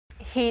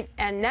Heat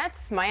and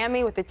Nets,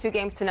 Miami with the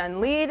 2-0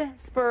 lead,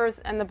 Spurs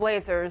and the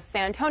Blazers,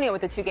 San Antonio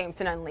with the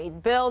 2-0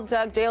 lead. Bill,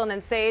 Doug, Jalen,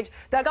 and Sage.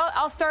 Doug,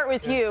 I'll start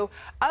with you.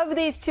 Of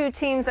these two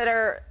teams that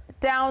are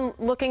down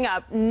looking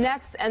up,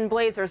 Nets and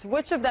Blazers,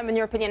 which of them, in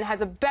your opinion,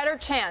 has a better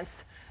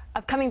chance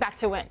of coming back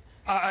to win?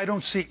 I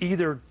don't see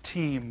either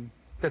team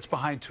that's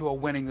behind 2-0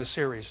 winning the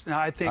series. Now,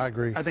 I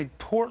agree. I think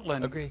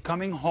Portland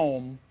coming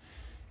home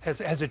has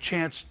a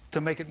chance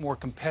to make it more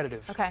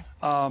competitive. Okay.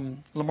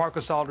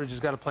 LaMarcus Aldridge has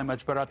got to play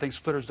much better. I think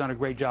Splitter's done a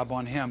great job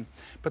on him.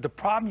 But the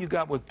problem you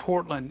got with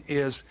Portland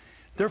is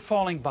they're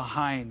falling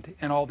behind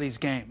in all these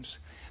games.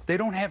 They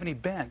don't have any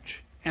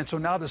bench. And so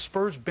now the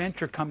Spurs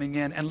bench are coming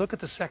in, and look at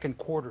the second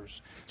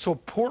quarters. So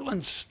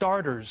Portland's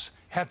starters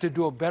have to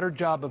do a better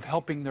job of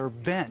helping their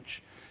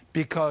bench,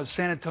 because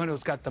San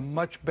Antonio's got the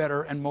much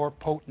better and more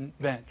potent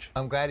bench.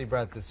 I'm glad you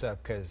brought this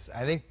up, because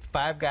I think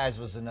 5 guys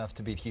was enough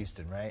to beat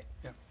Houston, right?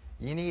 Yeah.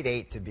 You need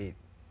 8 to beat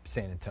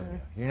San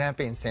Antonio. You're not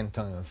beating San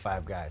Antonio with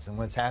 5 guys. And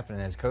what's happening,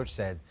 as Coach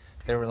said,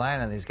 they're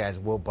relying on these guys,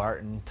 Will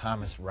Barton,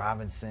 Thomas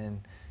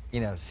Robinson. You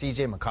know,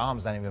 C.J.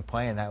 McCollum's not even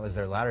playing. That was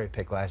their lottery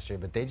pick last year.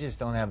 But they just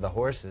don't have the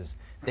horses.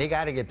 They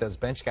got to get those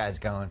bench guys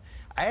going.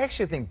 I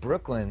actually think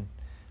Brooklyn,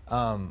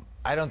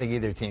 I don't think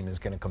either team is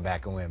going to come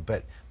back and win.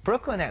 But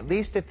Brooklyn, at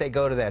least if they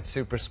go to that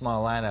super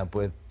small lineup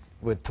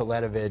with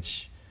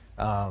Toledovich,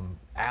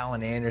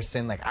 Allen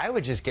Anderson, like, I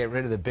would just get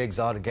rid of the bigs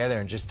altogether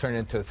and just turn it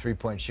into a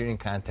 3-point shooting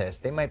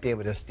contest. They might be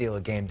able to steal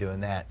a game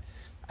doing that.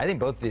 I think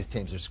both of these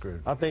teams are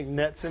screwed. I think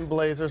Nets and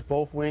Blazers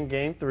both win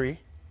Game 3.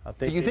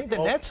 You think the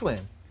Nets win?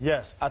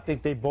 Yes, I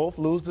think they both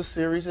lose the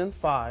series in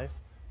 5.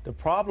 The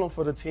problem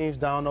for the teams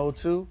down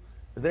 0-2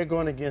 is they're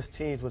going against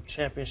teams with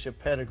championship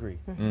pedigree.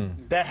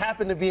 That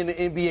happened to be in the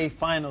NBA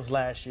Finals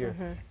last year.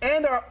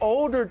 And our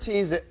older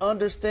teams that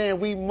understand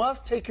we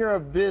must take care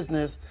of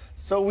business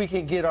so we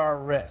can get our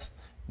rest.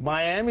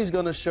 Miami's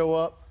going to show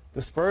up.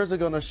 The Spurs are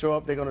going to show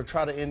up. They're going to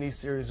try to end these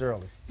series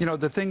early. You know,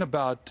 the thing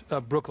about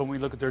Brooklyn, when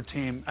we look at their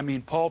team, I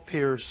mean, Paul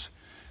Pierce,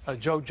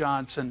 Joe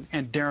Johnson,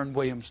 and Deron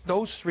Williams,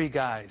 those 3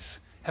 guys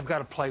have got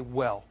to play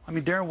well. I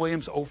mean, Deron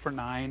Williams 0 for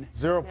 9.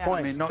 0 points,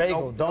 I mean,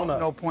 bagel, donut.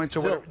 No points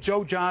or whatever.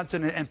 Joe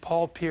Johnson and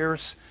Paul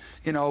Pierce,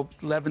 you know,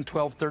 11,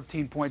 12,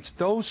 13 points.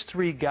 Those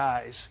 3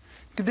 guys.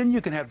 Then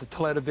you can have the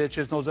Toledoviches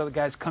and those other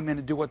guys come in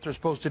and do what they're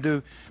supposed to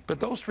do. But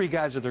those 3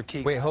 guys are their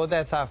key. Wait, hold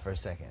that thought for a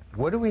second.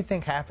 What do we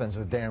think happens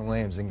with Deron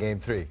Williams in Game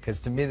 3? Because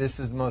to me, this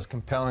is the most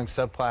compelling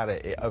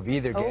subplot of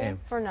either game. 0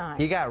 for 9.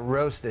 He got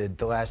roasted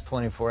the last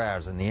 24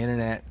 hours on the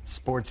internet,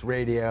 sports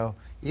radio.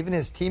 Even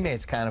his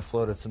teammates kind of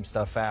floated some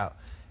stuff out.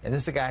 And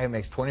this is a guy who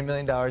makes $20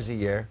 million a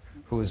year,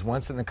 who was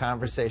once in the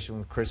conversation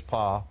with Chris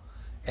Paul.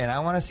 And I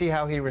want to see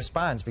how he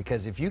responds,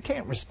 because if you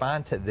can't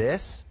respond to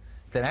this,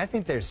 then I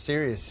think there's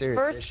serious issues.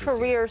 First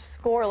career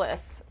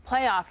scoreless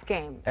playoff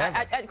game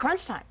at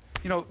crunch time.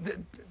 You know,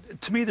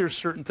 to me, there's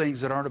certain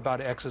things that aren't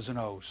about X's and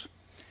O's.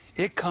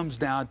 It comes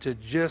down to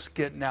just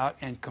getting out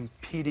and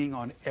competing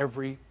on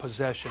every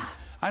possession.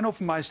 I know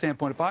from my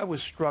standpoint, if I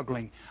was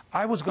struggling,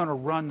 I was going to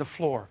run the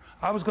floor.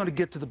 I was going to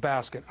get to the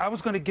basket. I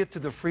was going to get to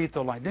the free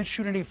throw line. Didn't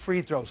shoot any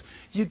free throws.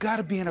 You got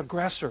to be an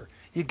aggressor.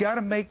 You got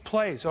to make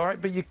plays, all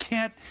right? But you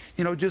can't,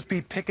 you know, just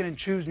be picking and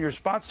choosing your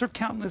spots. They're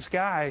counting this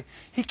guy.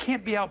 He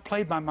can't be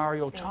outplayed by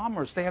Mario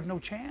Chalmers. They have no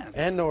chance.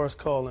 And Norris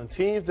Cole.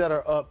 Teams that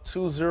are up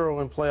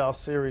 2-0 in playoff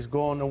series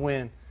go on to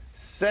win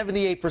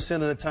 78%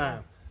 of the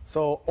time.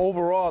 So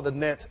overall, the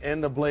Nets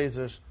and the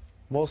Blazers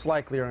most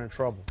likely are in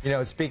trouble. You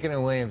know, speaking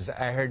of Williams,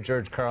 I heard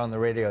George Karl on the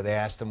radio. They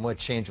asked him what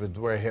changed with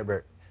Dwyer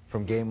Hibbert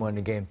from Game 1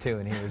 to Game 2,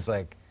 and he was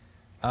like,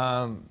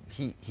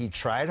 he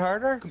tried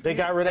harder. They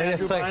got rid of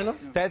Andrew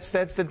Bynum. That's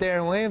the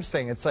Deron Williams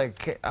thing. It's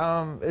like,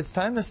 it's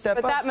time to step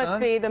up, But that must son.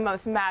 be the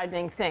most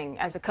maddening thing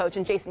as a coach.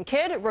 And Jason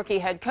Kidd, rookie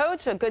head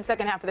coach, a good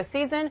second half of the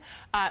season.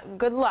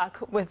 Good luck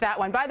with that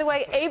one. By the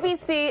way,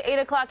 ABC, 8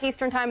 o'clock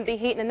Eastern time, the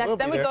Heat, and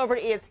then we go over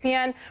to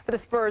ESPN for the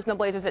Spurs and the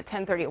Blazers at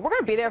 10:30. We're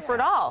going to be there for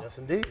it all. Yes,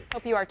 indeed.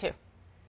 Hope you are too.